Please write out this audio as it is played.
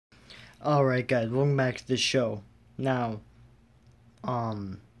Alright guys, welcome back to the show. Now,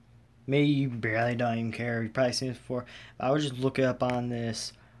 maybe you barely don't even care, you've probably seen this before. I was just looking up on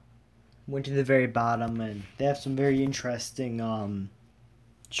this, went to the very bottom, and they have some very interesting,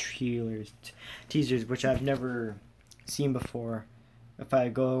 trailers, teasers, which I've never seen before. If I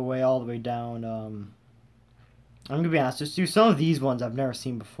go away all the way down, I'm gonna be honest, just do some of these ones I've never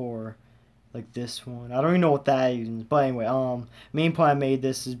seen before. Like this one. I don't even know what that is. But anyway, main point I made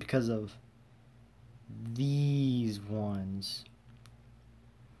this is because of these ones.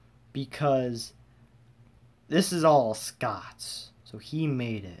 Because this is all Scott's. So he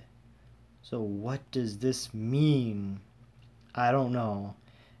made it. So what does this mean? I don't know.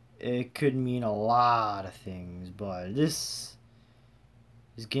 It could mean a lot of things, but this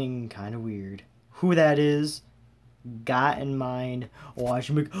is getting kind of weird. Who that is, got in mind. Oh, I'm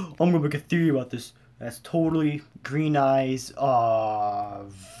gonna make a theory about this. That's totally Green Eyes. I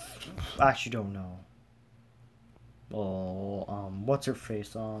actually don't know. Oh, what's her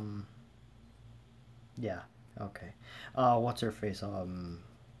face? Yeah, okay. What's her face?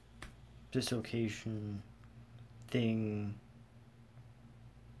 Dislocation thing.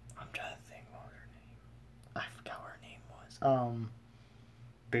 I'm trying to think what was her name. I forgot what her name was.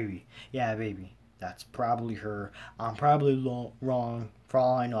 Baby. Yeah, Baby. That's probably her. I'm probably wrong. For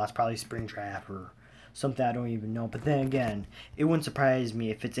all I know, that's probably Springtrap or something I don't even know. But then again, it wouldn't surprise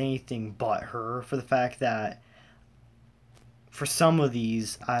me if it's anything but her, for the fact that for some of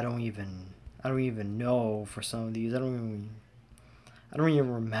these I don't even know. For some of these I don't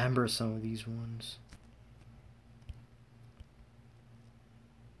even remember some of these ones.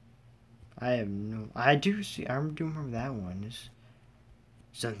 I do remember that one. It's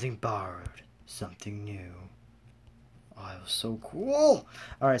something borrowed, something new. Oh, it was so cool.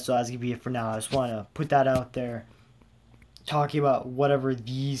 Alright, so that's gonna be it for now. I just want to put that out there. Talking about whatever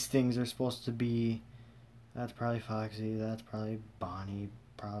these things are supposed to be. That's probably Foxy. That's probably Bonnie.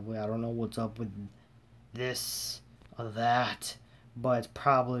 Probably. I don't know what's up with this or that. But it's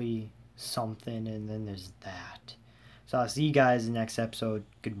probably something, and then there's that. So I'll see you guys in the next episode.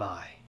 Goodbye.